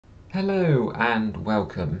Hello and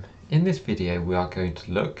welcome. In this video we are going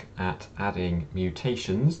to look at adding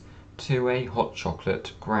mutations to a hot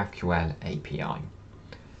chocolate GraphQL API.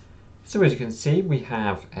 So as you can see, we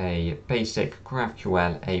have a basic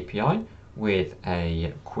GraphQL API with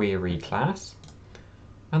a query class,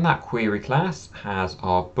 and that query class has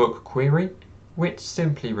our book query, which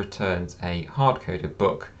simply returns a hard-coded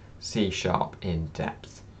book C# in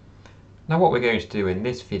depth. Now what we're going to do in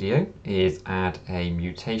this video is add a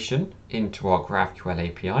mutation into our GraphQL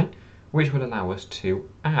API, which will allow us to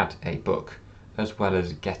add a book as well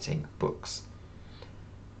as getting books.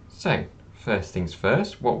 So first things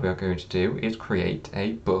first, what we are going to do is create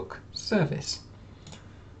a book service.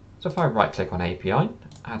 So if I right click on API,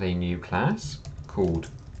 add a new class called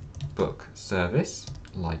book service,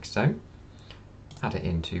 like so, add it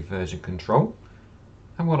into version control.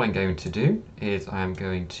 And what I'm going to do is I'm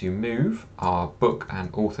going to move our book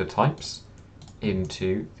and author types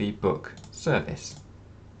into the book service,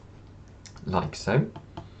 like so.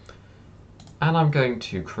 And I'm going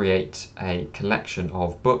to create a collection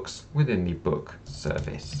of books within the book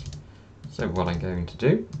service. So what I'm going to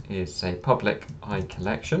do is say public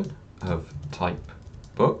iCollection of type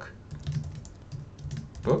book,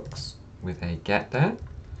 books with a get there.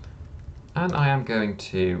 And I am going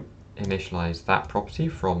to initialize that property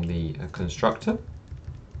from the constructor.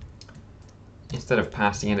 Instead of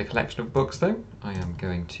passing in a collection of books though, I am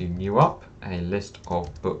going to new up a list of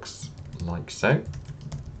books like so.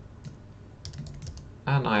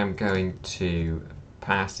 And I am going to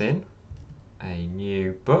pass in a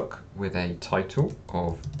new book with a title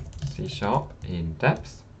of C# in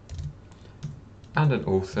depth and an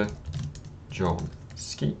author, John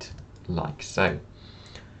Skeet, like so.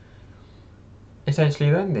 Essentially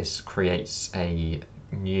then, this creates a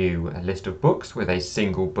new list of books with a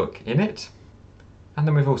single book in it. And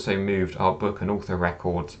then we've also moved our book and author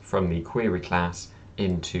records from the query class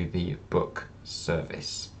into the book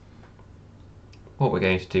service. What we're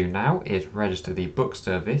going to do now is register the book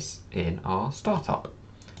service in our startup.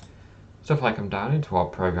 So if I come down into our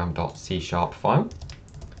program.c# file,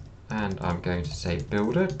 and I'm going to say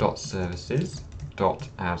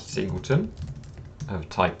builder.services.addSingleton of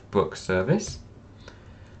type book service.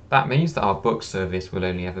 That means that our book service will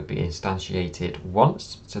only ever be instantiated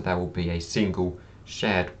once, so there will be a single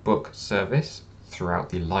shared book service throughout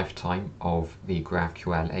the lifetime of the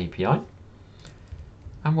GraphQL API.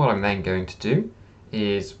 And what I'm then going to do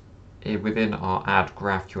is within our add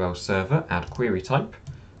GraphQL server, add query type,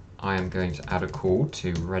 I am going to add a call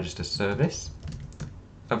to register service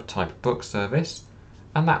of type book service,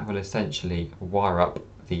 and that will essentially wire up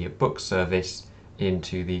the book service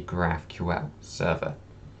into the GraphQL server.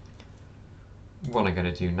 What I'm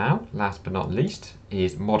going to do now, last but not least,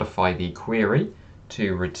 is modify the query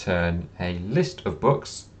to return a list of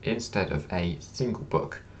books instead of a single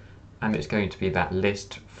book. And it's going to be that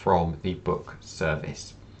list from the book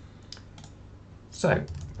service. So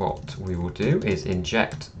what we will do is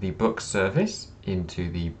inject the book service into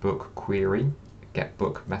the book query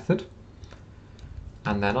getBook method.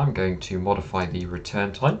 And then I'm going to modify the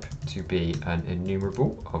return type to be an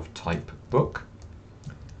enumerable of type book.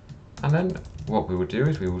 And then what we will do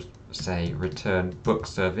is we will say return book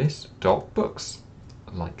service dot books,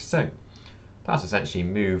 like so. That's essentially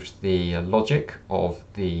moved the logic of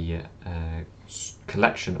the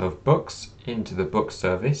collection of books into the book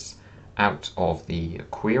service out of the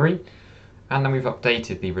query. And then we've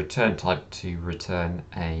updated the return type to return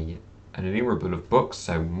an enumerable of books,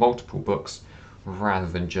 so multiple books, rather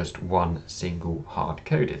than just one single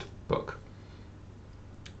hard-coded book.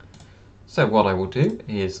 So what I will do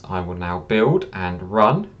is I will now build and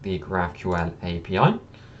run the GraphQL API. And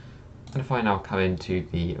if I now come into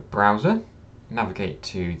the browser, navigate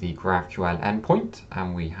to the GraphQL endpoint,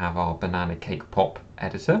 and we have our banana cake pop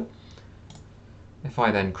editor. If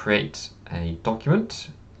I then create a document,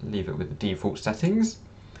 leave it with the default settings,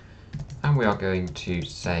 and we are going to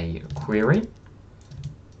say query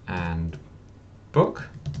and book,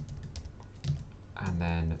 and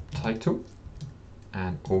then title,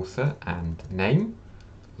 and author and name,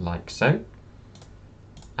 like so.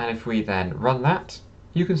 And if we then run that,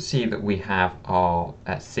 you can see that we have our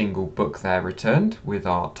single book there returned with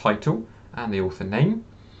our title and the author name.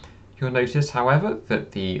 You'll notice, however,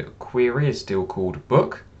 that the query is still called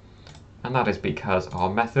book, and that is because our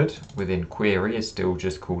method within query is still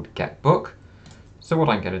just called getBook. So what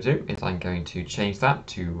I'm going to do is I'm going to change that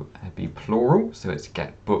to be plural, so it's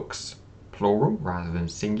getBooks plural rather than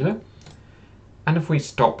singular. And if we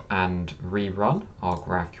stop and rerun our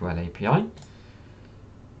GraphQL API,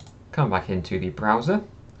 come back into the browser,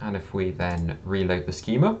 and if we then reload the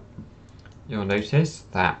schema, you'll notice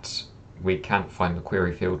that we can't find the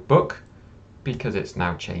query field book because it's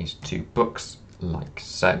now changed to books, like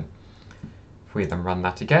so. If we then run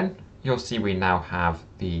that again, you'll see we now have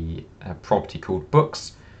the property called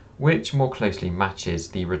books, which more closely matches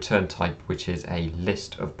the return type, which is a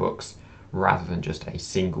list of books rather than just a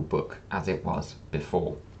single book as it was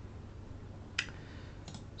before.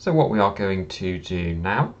 So what we are going to do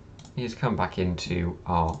now is come back into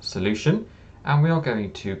our solution, and we are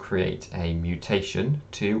going to create a mutation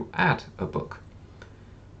to add a book.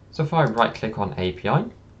 So if I right click on API,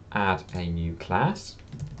 add a new class,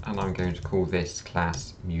 and I'm going to call this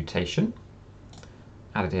class mutation,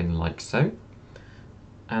 add it in like so,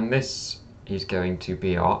 and this is going to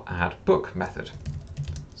be our add book method.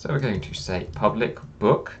 So we're going to say public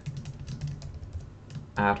book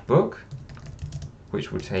add book,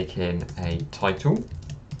 which will take in a title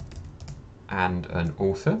and an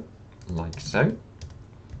author, like so.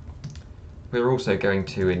 We're also going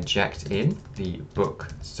to inject in the book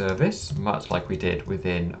service, much like we did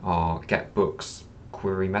within our getBooks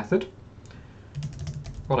query method.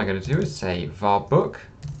 What I'm going to do is say var book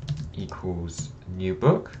equals new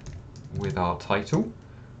book with our title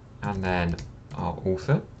and then our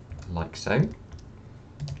author, like so.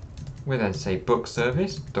 We then say book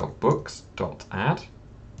service.books.add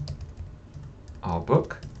our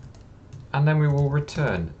book, and then we will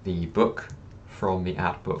return the book from the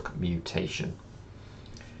add book mutation.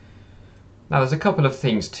 Now there's a couple of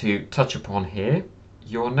things to touch upon here.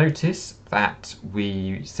 You'll notice that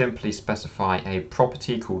we simply specify a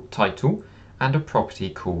property called title and a property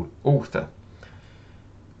called author.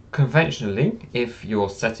 Conventionally, if you're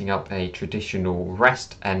setting up a traditional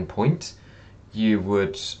REST endpoint, you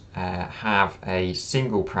would have a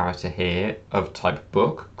single parameter here of type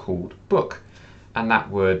book called book, and that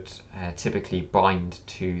would typically bind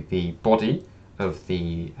to the body of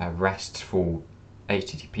the RESTful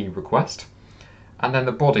HTTP request, and then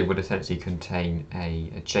the body would essentially contain a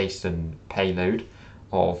JSON payload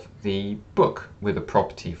of the book with a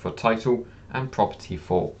property for title and property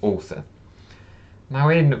for author. Now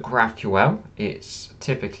in GraphQL, it's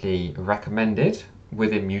typically recommended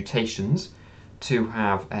within mutations to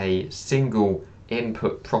have a single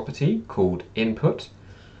input property called input,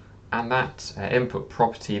 and that input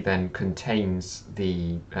property then contains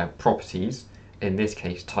the properties, in this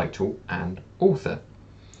case title and author.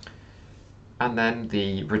 And then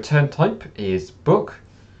the return type is book.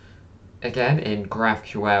 Again, in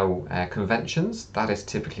GraphQL conventions, that is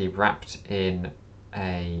typically wrapped in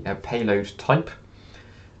a payload type,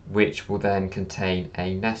 which will then contain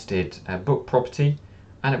a nested book property,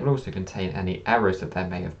 and it will also contain any errors that there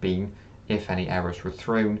may have been if any errors were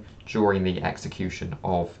thrown during the execution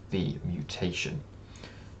of the mutation.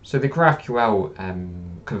 So the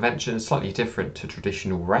GraphQL convention is slightly different to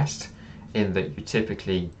traditional REST in that you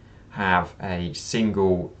typically have a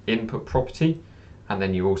single input property, and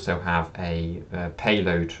then you also have a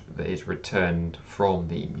payload that is returned from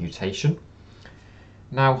the mutation.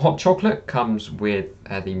 Now Hot Chocolate comes with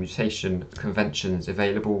the mutation conventions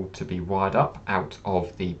available to be wired up out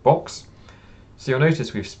of the box. So you'll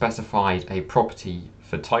notice we've specified a property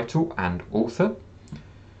for title and author,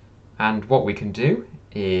 and what we can do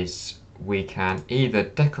is we can either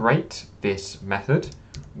decorate this method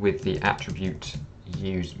with the attribute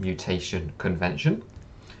use mutation convention.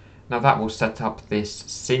 Now that will set up this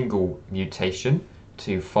single mutation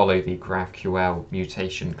to follow the GraphQL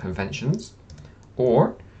mutation conventions,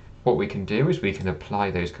 or what we can do is we can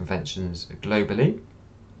apply those conventions globally,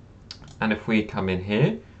 and if we come in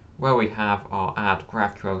here where we have our add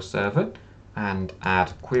GraphQL server and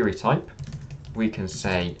add query type, we can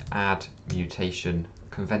say add mutation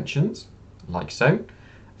conventions, like so,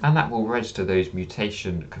 and that will register those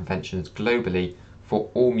mutation conventions globally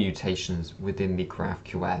for all mutations within the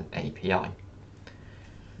GraphQL API.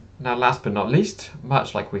 Now last but not least,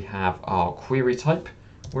 much like we have our query type,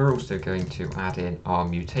 we're also going to add in our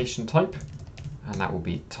mutation type, and that will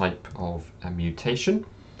be type of a mutation,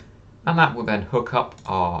 and that will then hook up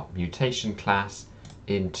our mutation class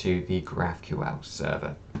into the GraphQL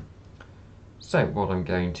server. So what I'm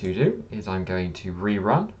going to do is I'm going to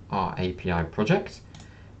rerun our API project,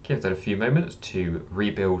 give that a few moments to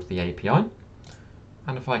rebuild the API,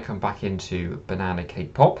 and if I come back into Banana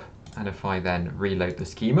Cake Pop, and if I then reload the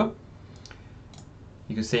schema,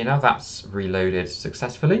 you can see now that's reloaded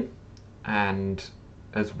successfully, and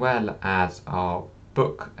as well as our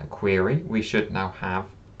book query, we should now have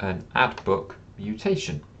an add book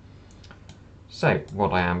mutation. So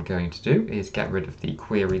what I am going to do is get rid of the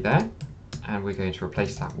query there, and we're going to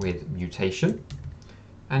replace that with mutation.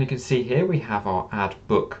 And you can see here we have our add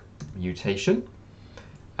book mutation,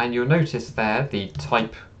 And you'll notice there the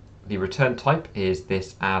return type is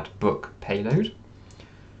this add book payload,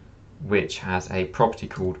 which has a property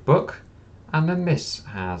called book, and then this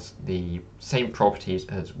has the same properties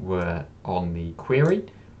as were on the query,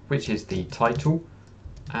 which is the title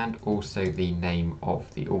and also the name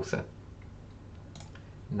of the author.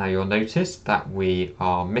 Now you'll notice that we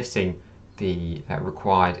are missing the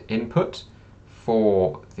required input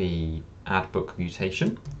for the add book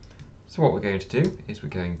mutation. So what we're going to do is we're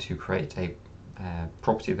going to create a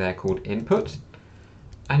property there called input,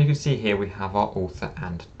 and you can see here we have our author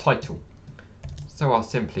and title. So I'll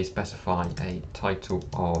simply specify a title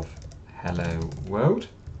of Hello World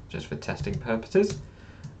just for testing purposes,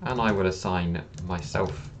 and I will assign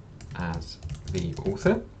myself as the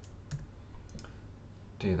author.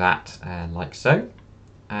 Do that like so,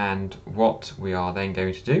 and what we are then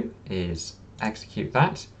going to do is execute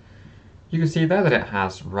that. You can see there that it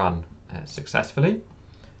has run successfully,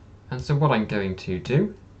 and so what I'm going to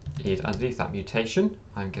do is underneath that mutation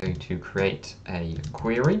I'm going to create a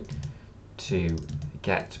query to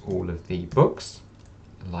get all of the books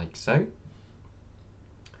like so.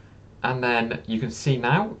 And then you can see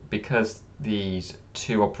now, because these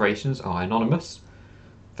two operations are anonymous,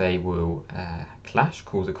 they will clash,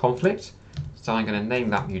 cause a conflict. So I'm going to name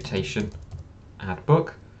that mutation add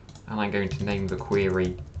book, and I'm going to name the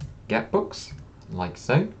query get books like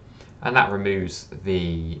so, and that removes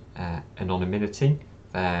the anonymity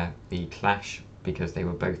there, the clash, because they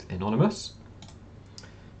were both anonymous.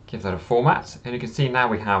 Give that a format, and you can see now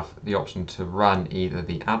we have the option to run either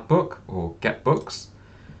the add book or get books.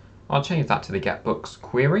 I'll change that to the get books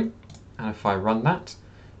query, and if I run that,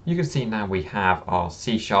 you can see now we have our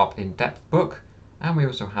C# in-depth book, and we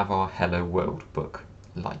also have our Hello World book,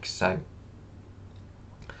 like so.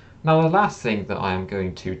 Now the last thing that I am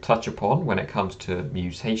going to touch upon when it comes to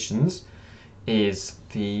mutations is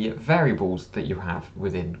the variables that you have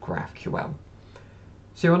within GraphQL.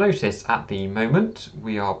 So you'll notice at the moment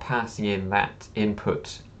we are passing in that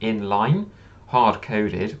input inline,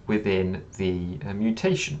 hard-coded within the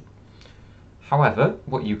mutation. However,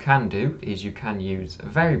 what you can do is you can use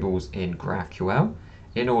variables in GraphQL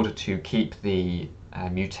in order to keep the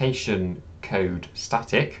mutation code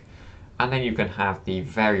static, and then you can have the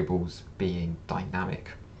variables being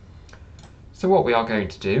dynamic. So what we are going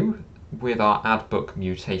to do with our add book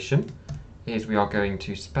mutation is we are going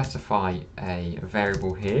to specify a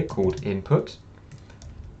variable here called input,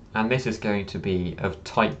 and this is going to be of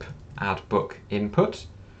type add book input.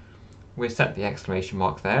 We'll set the exclamation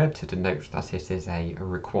mark there to denote that it is a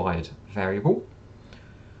required variable.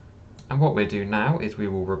 And what we'll do now is we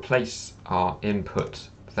will replace our input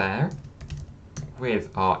there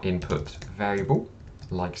with our input variable,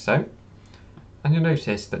 like so. And you'll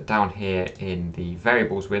notice that down here in the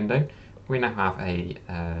variables window, we now have a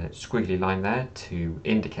squiggly line there to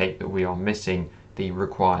indicate that we are missing the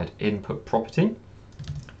required input property.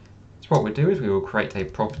 So what we'll do is we will create a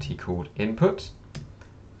property called input,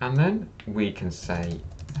 and then we can say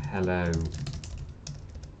Hello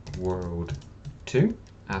World 2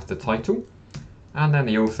 as the title, and then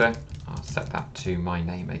the author, I'll set that to my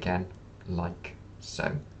name again, like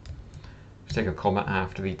so. Stick a comma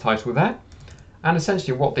after the title there, and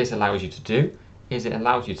essentially what this allows you to do is it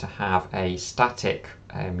allows you to have a static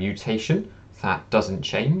mutation that doesn't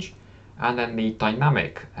change, and then the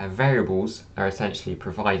dynamic variables are essentially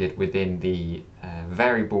provided within the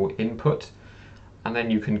variable input, and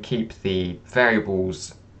then you can keep the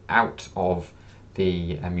variables out of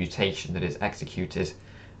the mutation that is executed,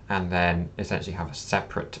 and then essentially have a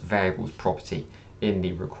separate variables property in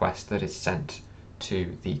the request that is sent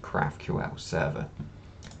to the GraphQL server.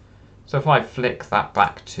 So if I flick that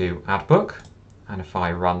back to add book, and if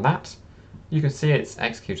I run that, you can see it's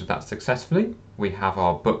executed that successfully. We have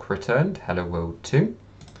our book returned, Hello World 2.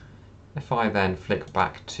 If I then flick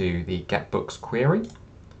back to the get books query,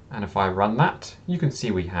 and if I run that, you can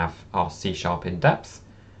see we have our C# in depth,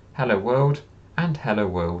 Hello World, and Hello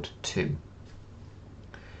World 2.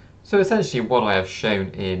 So essentially what I have shown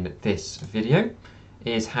in this video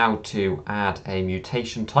is how to add a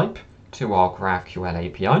mutation type to our GraphQL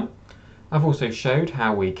API. I've also showed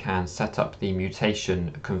how we can set up the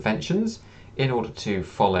mutation conventions in order to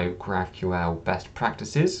follow GraphQL best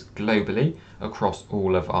practices globally across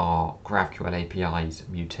all of our GraphQL API's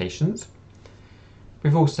mutations.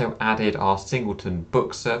 We've also added our singleton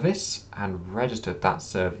book service and registered that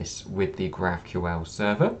service with the GraphQL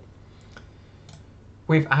server.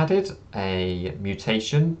 We've added a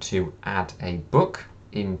mutation to add a book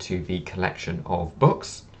into the collection of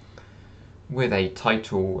books with a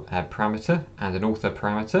title parameter and an author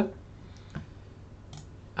parameter.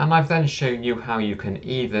 And I've then shown you how you can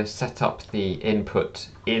either set up the input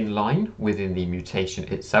inline within the mutation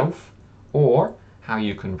itself, or how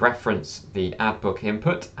you can reference the addBook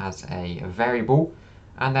input as a variable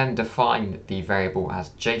and then define the variable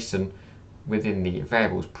as JSON within the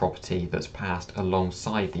variables property that's passed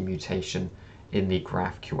alongside the mutation in the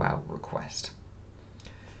GraphQL request.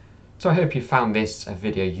 So I hope you found this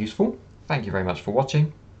video useful. Thank you very much for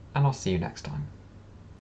watching, and I'll see you next time.